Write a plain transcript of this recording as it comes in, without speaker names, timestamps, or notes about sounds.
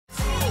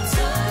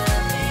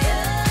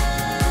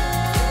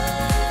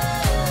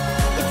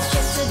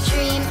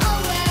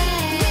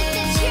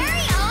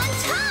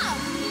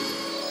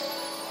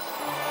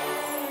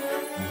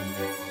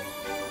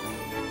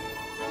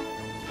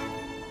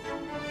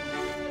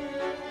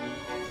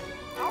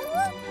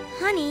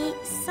Honey,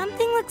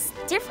 something looks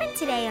different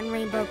today in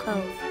Rainbow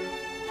Cove.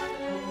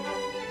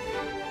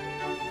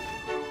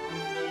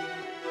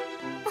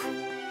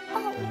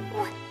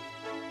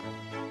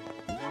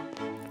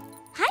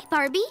 Hi,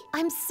 Barbie.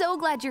 I'm so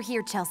glad you're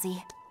here,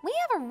 Chelsea. We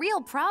have a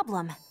real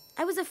problem.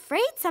 I was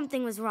afraid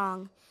something was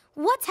wrong.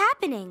 What's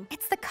happening?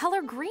 It's the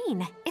color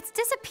green. It's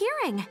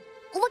disappearing.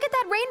 Look at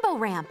that rainbow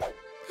ramp.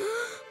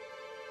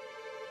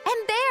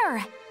 And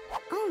there!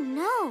 Oh,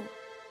 no.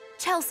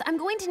 Chelsea, I'm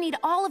going to need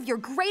all of your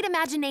great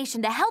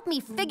imagination to help me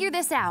figure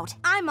this out.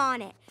 I'm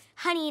on it.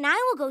 Honey and I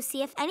will go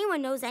see if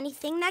anyone knows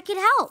anything that could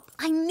help.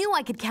 I knew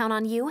I could count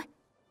on you.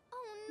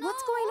 Oh, no.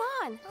 What's going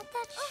on? Not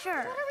that sure.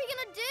 What are we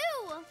gonna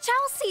do?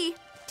 Chelsea,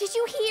 did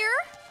you hear?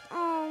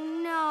 Oh,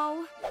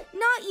 no.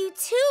 Not you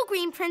too,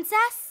 Green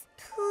Princess.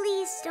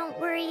 Please don't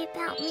worry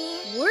about me.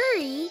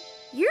 Worry?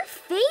 You're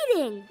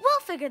fading.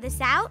 We'll figure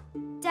this out.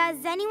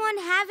 Does anyone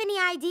have any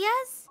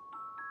ideas?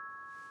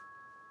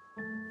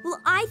 Well,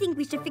 I think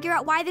we should figure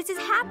out why this is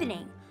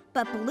happening.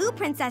 But Blue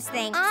Princess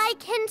thinks... I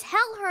can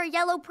tell her,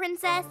 Yellow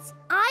Princess.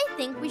 I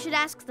think we should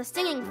ask the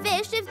singing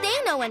fish if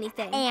they know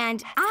anything.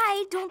 And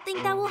I don't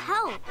think that will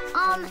help.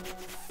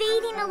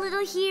 Fading a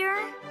little here.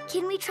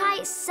 Can we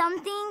try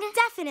something?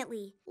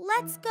 Definitely.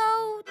 Let's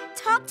go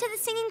talk to the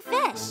singing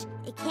fish.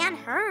 It can't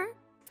hurt.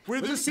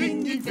 We're the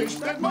singing fish,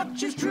 that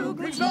much is true.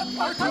 Green's not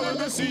our color,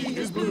 the sea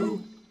is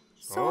blue.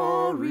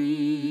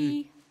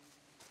 Sorry.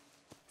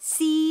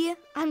 See?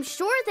 I'm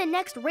sure the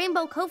next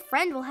Rainbow Cove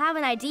friend will have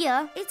an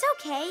idea. It's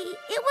okay.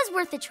 It was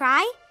worth a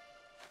try.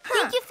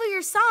 Thank you for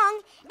your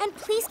song, and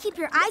please keep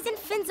your eyes and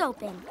fins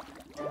open.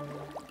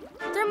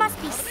 There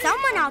must be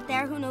someone out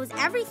there who knows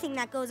everything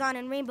that goes on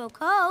in Rainbow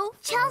Cove.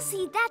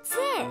 Chelsea, that's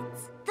it.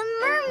 The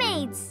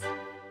mermaids.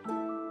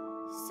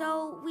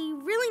 So we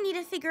really need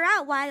to figure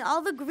out why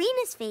all the green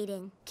is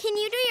fading. Can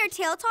you do your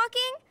tail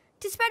talking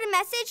to spread a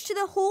message to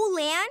the whole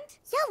land?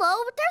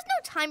 Yellow, there's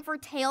no time for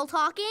tail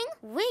talking.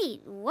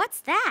 Wait,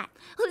 what's that?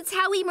 It's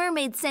how we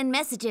mermaids send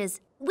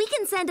messages. We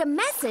can send a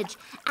message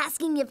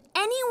asking if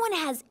anyone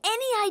has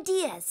any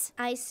ideas.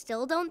 I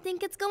still don't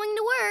think it's going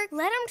to work.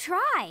 Let them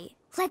try.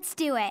 Let's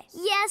do it.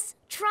 Yes,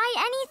 try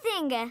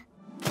anything.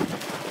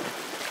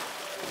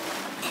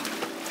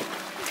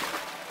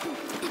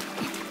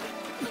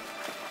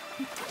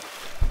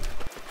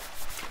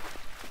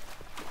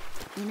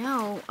 You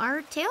know,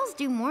 our tails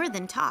do more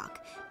than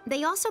talk.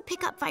 They also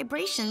pick up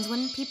vibrations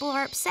when people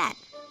are upset.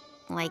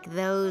 Like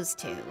those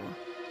two.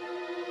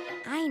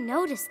 I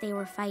noticed they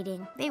were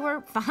fighting. They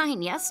were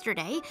fine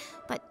yesterday,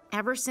 but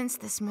ever since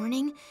this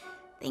morning,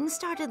 things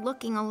started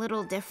looking a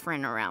little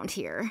different around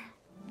here.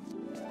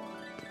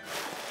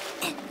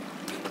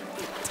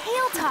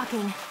 Tail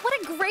talking.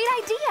 What a great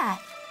idea.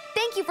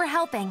 Thank you for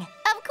helping.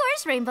 Of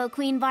course, Rainbow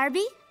Queen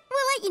Barbie.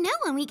 We'll let you know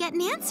when we get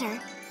an answer.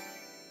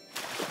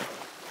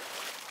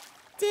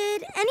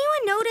 Did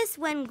anyone notice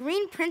when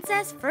Green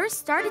Princess first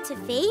started to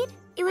fade?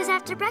 It was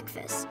after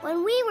breakfast,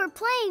 when we were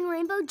playing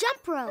Rainbow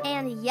Jump Rope.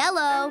 And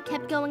Yellow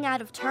kept going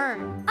out of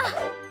turn.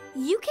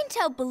 You can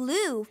tell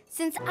Blue,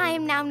 since I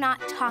am now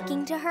not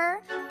talking to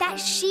her, that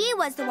she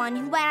was the one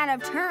who went out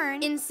of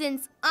turn. And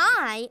since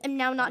I am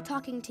now not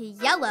talking to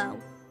Yellow,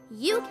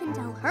 you can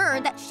tell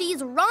her that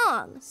she's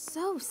wrong.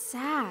 So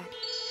sad.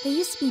 They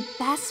used to be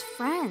best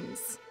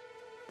friends.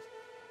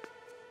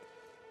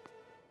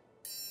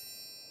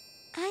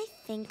 I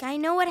think I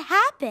know what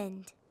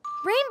happened.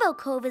 Rainbow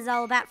Cove is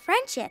all about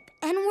friendship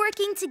and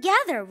working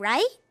together,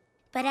 right?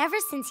 But ever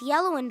since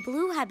Yellow and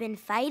Blue have been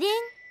fighting,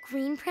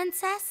 Green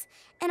Princess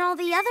and all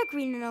the other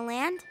green in the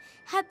land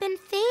have been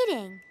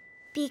fading.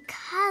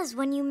 Because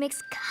when you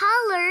mix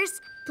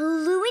colors,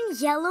 blue and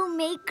yellow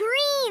make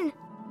green.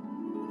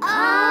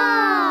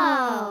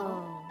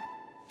 Oh!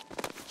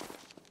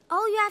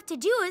 All you have to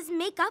do is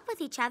make up with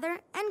each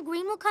other and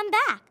green will come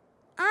back.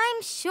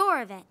 I'm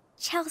sure of it.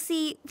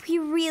 Chelsea, we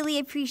really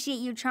appreciate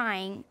you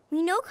trying.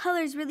 We know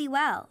colors really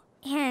well,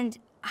 and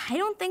I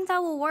don't think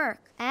that will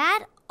work.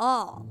 At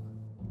all.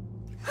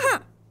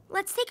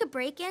 Let's take a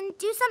break and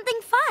do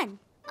something fun.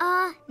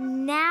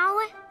 Now?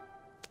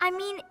 I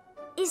mean,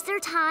 is there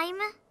time?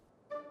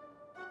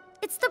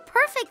 It's the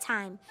perfect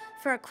time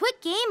for a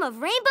quick game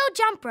of Rainbow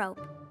Jump Rope.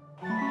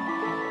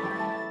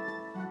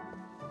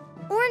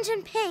 Orange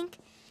and pink,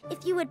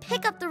 if you would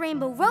pick up the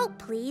rainbow rope,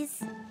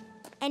 please.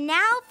 And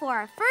now for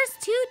our first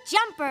two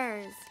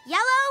jumpers,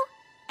 yellow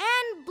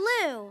and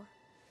blue.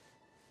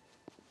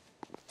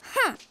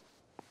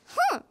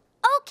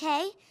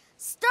 Okay,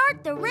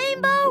 start the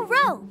rainbow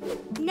rope.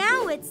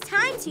 Now it's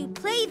time to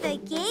play the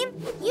game.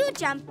 You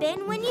jump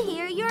in when you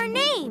hear your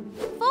name.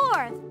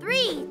 4,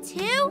 3,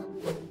 2,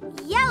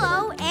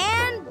 yellow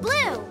and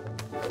blue.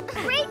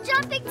 Great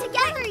jumping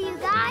together, you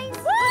guys.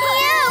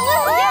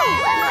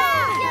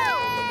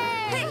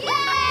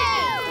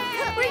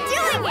 We're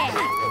doing it!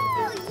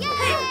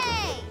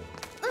 Yay!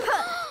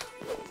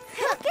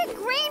 Look at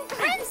Green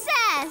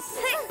Princess!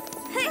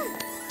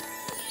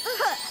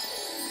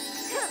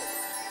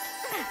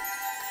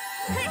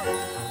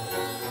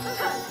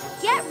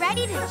 Get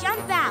ready to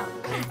jump out.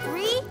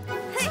 3,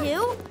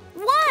 2,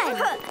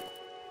 1.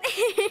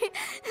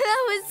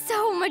 That was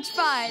so much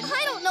fun.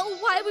 I don't know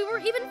why we were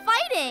even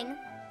fighting.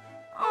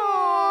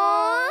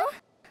 Aww.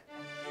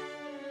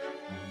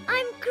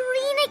 I'm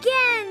green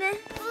again.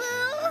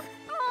 Aww.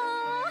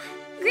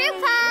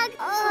 Group hug.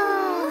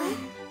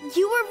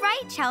 You were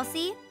right,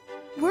 Chelsea.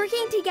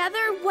 Working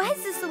together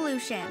was the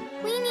solution.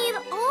 We need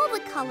all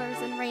the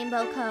colors in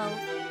Rainbow Cove.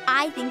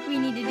 I think we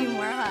need to do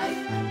more hugs.